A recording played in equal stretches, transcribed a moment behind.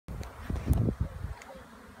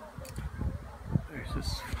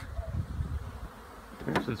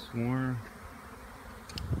There's a swarm.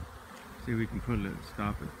 See if we can put it,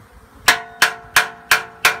 stop it.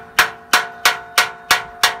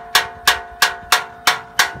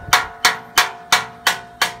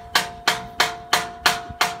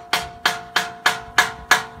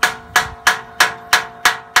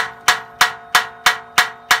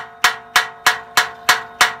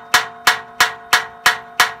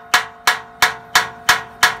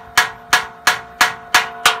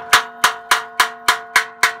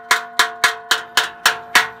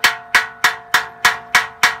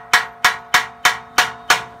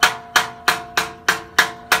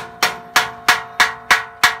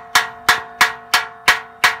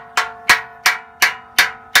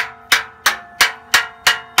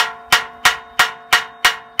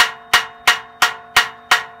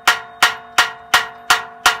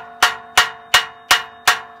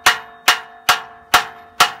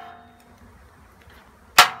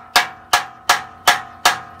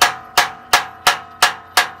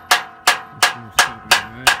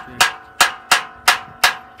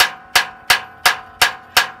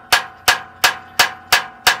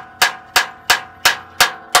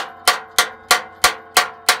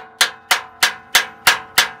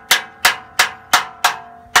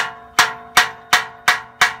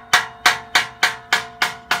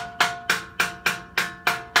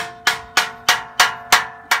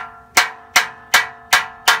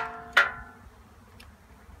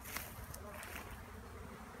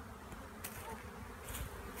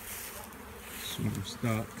 Swarm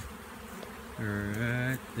stopped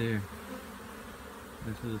right there.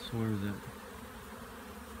 That's where the swarm's at.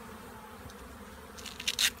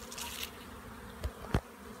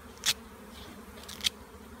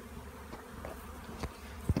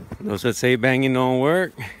 Those that say banging don't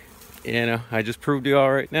work, you know, I just proved you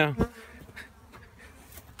all right now.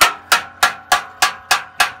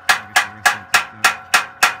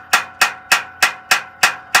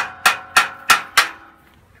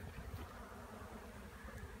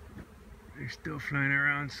 They're still flying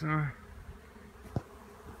around some.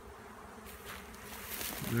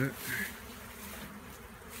 But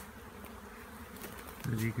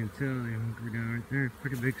as you can tell, they hunker down right there.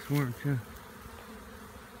 Pretty big swarm too.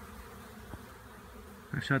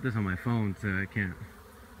 I shot this on my phone, so I can't.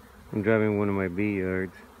 I'm driving one of my bee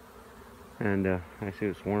yards, and I see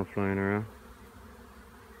a swarm flying around.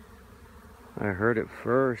 I heard it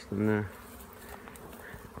first, and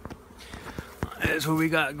that's what we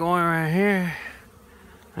got going right here.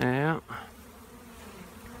 Yeah.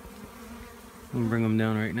 I'm gonna bring them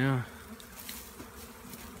down right now.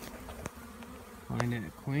 Finding a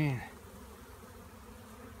queen.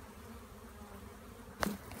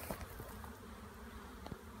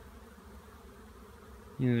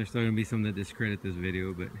 You know, there's starting to be some that discredit this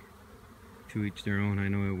video, but to each their own. I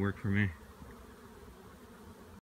know it worked for me.